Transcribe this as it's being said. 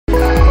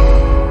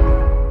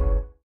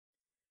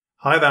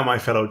Hi there, my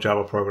fellow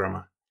Java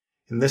programmer.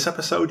 In this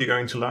episode, you're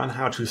going to learn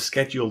how to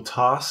schedule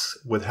tasks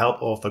with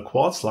help of the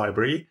Quartz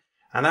library,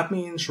 and that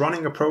means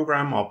running a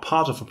program or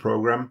part of a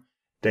program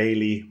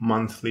daily,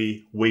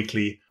 monthly,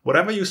 weekly,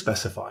 whatever you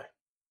specify.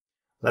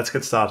 Let's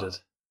get started.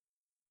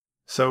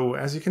 So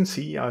as you can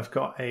see, I've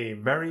got a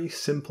very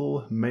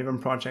simple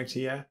Maven project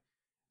here,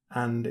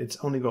 and it's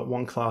only got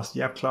one class.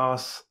 The app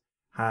class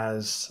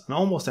has an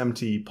almost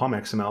empty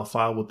POM.xml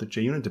file with the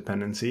JUnit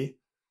dependency.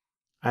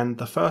 And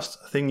the first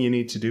thing you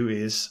need to do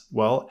is,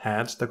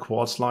 add the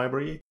Quartz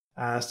library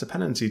as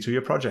dependency to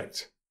your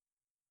project.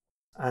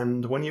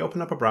 And when you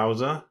open up a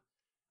browser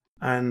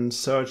and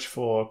search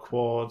for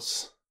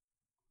Quartz,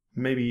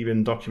 maybe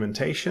even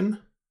documentation,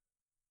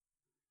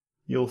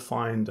 you'll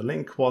find a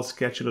link,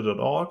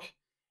 quartzscheduler.org,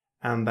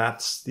 and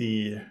that's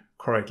the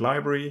correct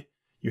library.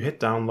 You hit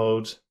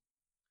download,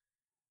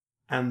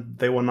 and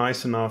they were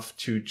nice enough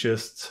to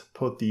just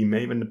put the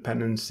Maven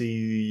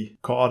dependency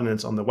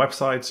coordinates on the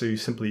website, so you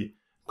simply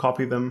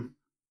copy them,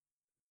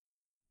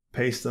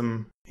 paste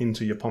them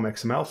into your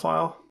POM.xml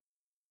file,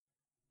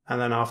 and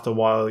then after a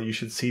while you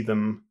should see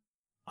them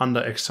under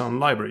external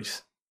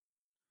libraries.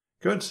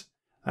 Good.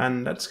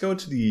 And let's go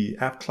to the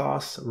app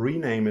class,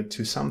 rename it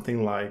to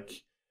something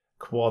like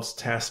Quartz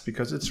test,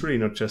 because it's really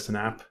not just an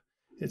app,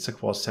 it's a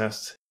Quartz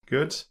test.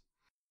 Good.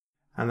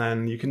 And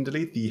then you can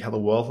delete the hello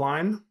world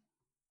line.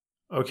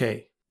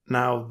 Okay,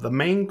 now the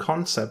main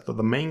concept or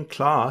the main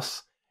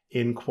class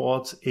in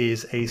Quartz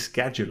is a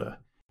scheduler.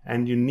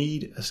 And you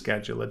need a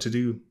scheduler to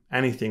do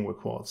anything with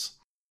Quartz.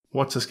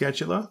 What's a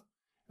scheduler?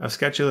 A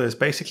scheduler is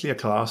basically a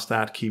class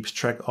that keeps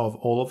track of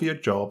all of your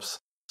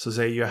jobs. So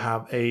say you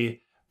have a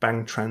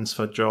bank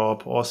transfer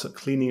job or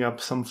cleaning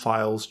up some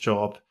files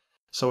job.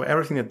 So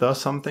everything that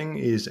does something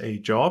is a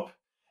job.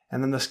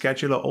 And then the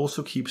scheduler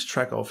also keeps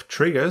track of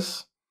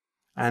triggers.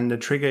 And the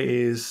trigger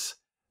is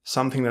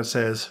something that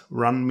says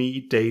run me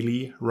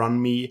daily,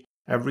 run me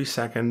every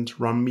second,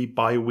 run me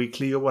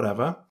bi-weekly or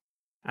whatever.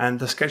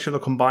 And the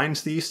scheduler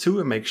combines these two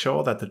and makes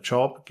sure that the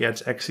job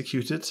gets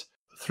executed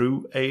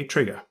through a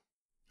trigger.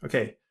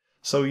 Okay,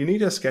 so you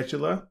need a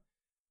scheduler,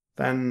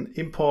 then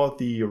import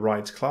the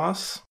right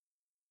class,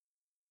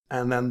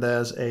 and then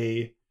there's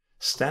a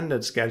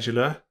standard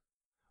scheduler,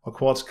 or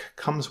Quartz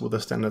comes with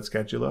a standard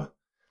scheduler,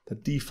 the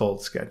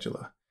default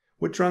scheduler,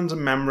 which runs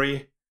in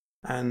memory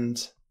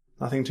and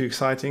nothing too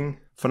exciting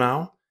for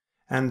now.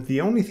 And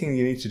the only thing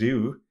you need to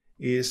do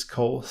is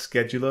call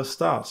scheduler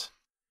start.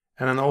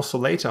 And then also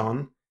later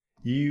on,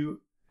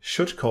 you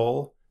should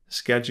call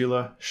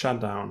scheduler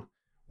shutdown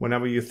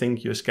whenever you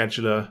think your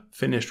scheduler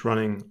finished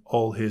running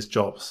all his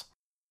jobs.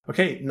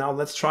 Okay, now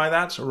let's try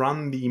that.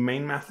 Run the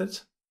main method.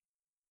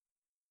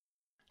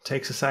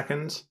 Takes a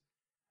second,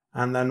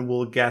 and then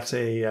we'll get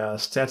a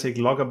static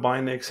logger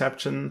binder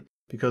exception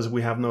because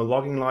we have no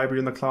logging library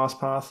in the class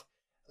path.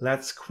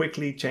 Let's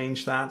quickly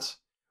change that.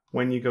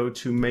 When you go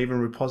to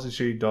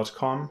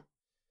mavenrepository.com,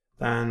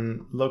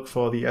 then look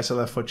for the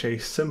SLF4J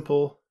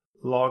simple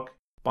log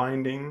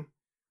binding,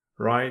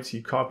 right?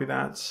 You copy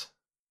that,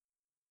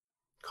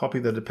 copy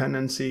the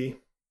dependency,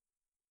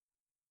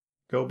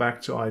 go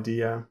back to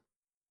IDEA,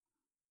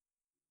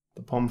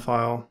 the POM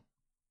file,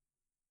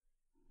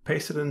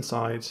 paste it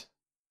inside,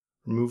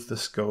 remove the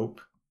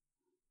scope.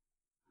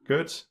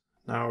 Good.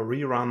 Now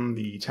rerun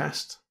the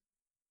test.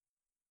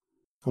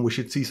 And we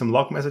should see some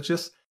log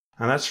messages.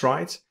 And that's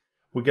right.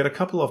 We get a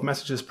couple of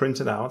messages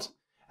printed out.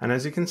 And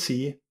as you can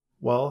see,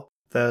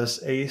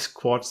 there's a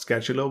Quartz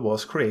scheduler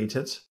was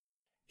created.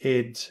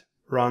 It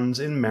runs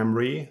in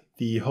memory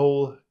the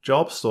whole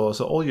job store.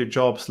 So all your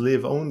jobs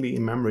live only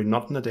in memory,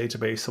 not in a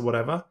database or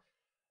whatever.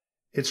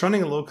 It's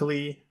running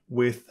locally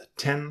with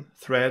 10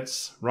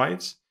 threads,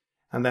 right?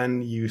 And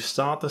then you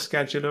start the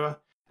scheduler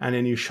and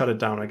then you shut it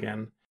down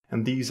again.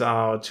 And these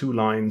are 2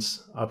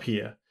 lines up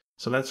here.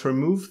 So let's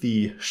remove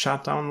the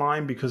shutdown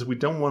line because we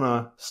don't want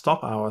to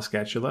stop our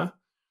scheduler.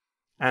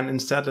 And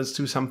instead, let's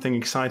do something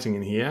exciting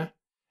in here.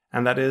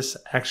 And that is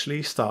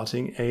actually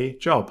starting a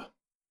job.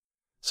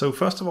 So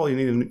first of all, you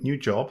need a new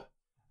job.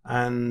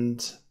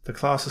 And the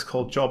class is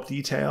called job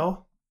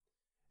detail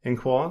in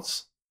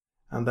Quartz.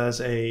 And there's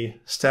a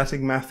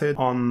static method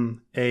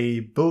on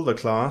a builder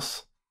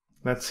class.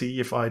 Let's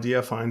see if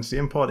IDEA finds the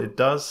import. It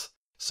does.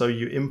 So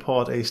you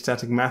import a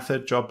static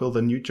method, job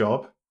builder, new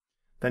job.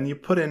 Then you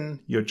put in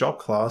your job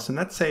class. And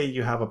let's say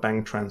you have a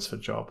bank transfer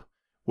job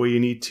where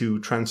you need to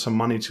transfer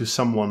money to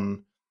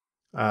someone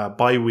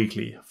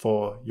bi-weekly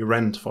for your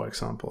rent, for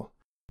example.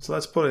 So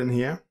let's put it in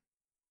here.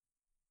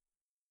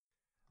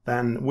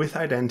 Then with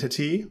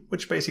identity,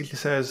 which basically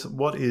says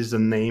what is the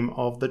name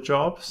of the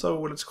job. So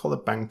let's call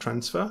it bank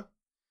transfer.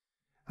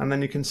 And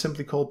then you can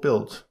simply call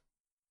build.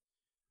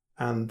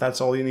 And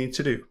that's all you need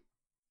to do.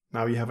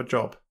 Now you have a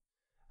job.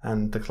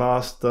 And the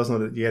class does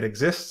not yet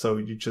exist, so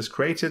you just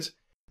create it,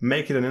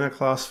 make it an inner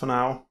class for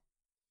now,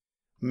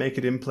 make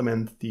it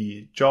implement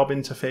the job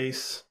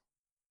interface,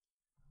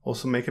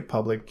 also make it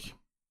public.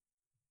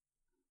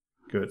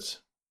 Good.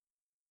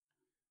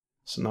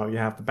 So now you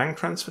have the bank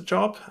transfer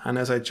job. And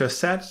as I just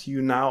said,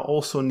 you now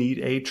also need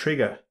a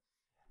trigger.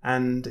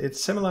 And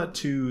it's similar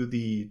to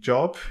the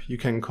job. You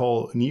can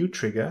call new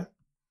trigger,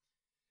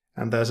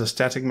 and there's a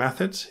static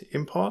method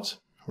import,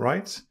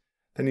 right?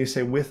 Then you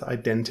say with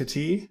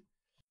identity.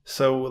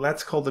 So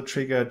let's call the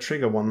trigger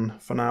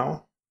trigger1 for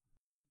now.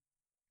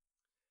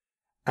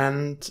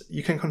 And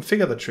you can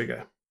configure the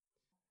trigger.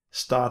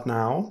 Start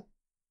now,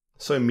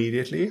 so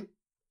immediately.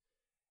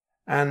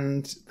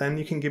 And then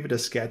you can give it a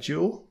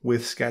schedule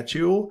with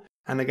schedule.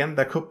 And again,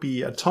 there could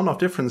be a ton of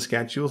different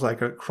schedules,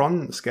 like a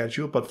cron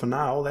schedule, but for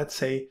now, let's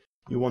say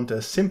you want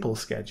a simple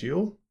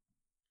schedule.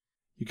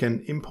 You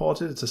can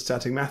import it, it's a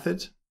static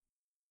method.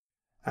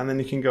 And then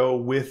you can go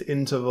with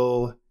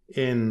interval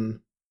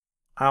in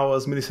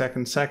hours,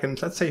 milliseconds,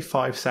 seconds, let's say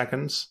 5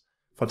 seconds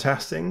for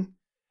testing,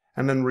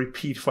 and then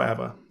repeat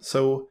forever.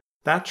 So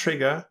that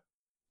trigger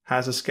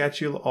has a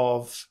schedule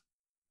of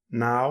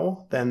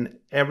now, then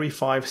every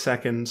 5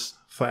 seconds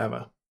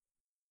forever.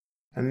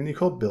 And then you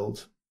call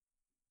build.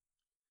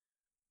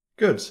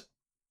 Good.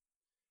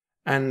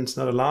 And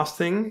now the last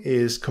thing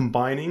is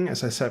combining,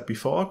 as I said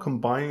before,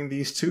 combining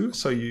these two.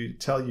 So you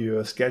tell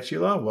your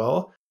scheduler,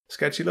 well,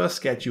 scheduler,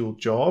 schedule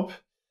job,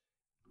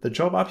 the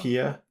job up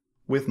here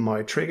with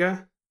my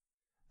trigger.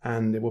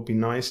 And it would be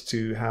nice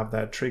to have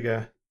that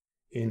trigger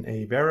in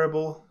a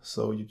variable.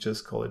 So you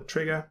just call it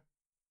trigger.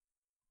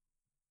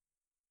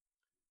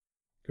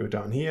 Go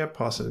down here,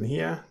 pass it in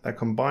here. That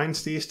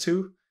combines these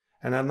two.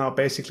 And that now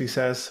basically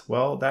says,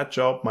 well, that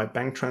job, my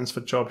bank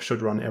transfer job,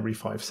 should run every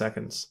 5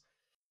 seconds.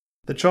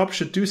 The job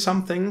should do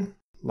something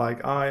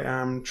like I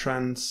am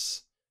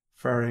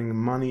transferring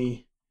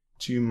money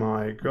to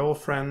my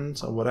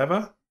girlfriend or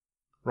whatever,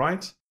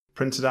 right?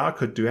 Print it out,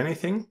 could do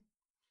anything.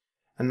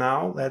 And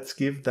now let's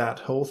give that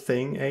whole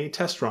thing a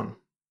test run.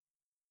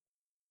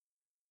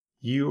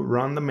 You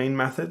run the main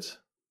method.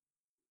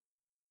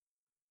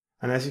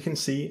 And as you can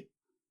see,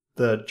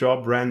 the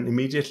job ran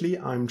immediately.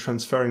 I'm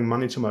transferring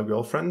money to my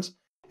girlfriend.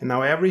 And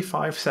now every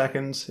 5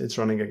 seconds, it's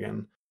running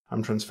again.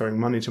 I'm transferring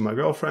money to my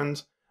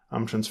girlfriend.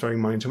 I'm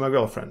transferring money to my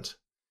girlfriend.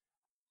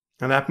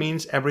 And that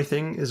means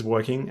everything is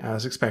working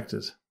as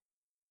expected.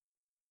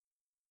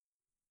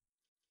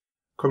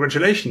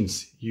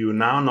 Congratulations! You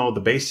now know the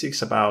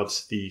basics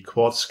about the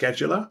Quartz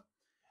scheduler.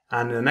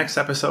 And in the next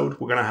episode,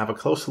 we're going to have a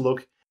closer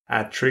look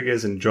at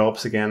triggers and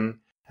jobs again,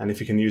 and if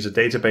you can use a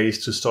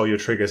database to store your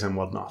triggers and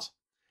whatnot.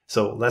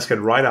 So let's get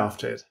right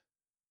after it.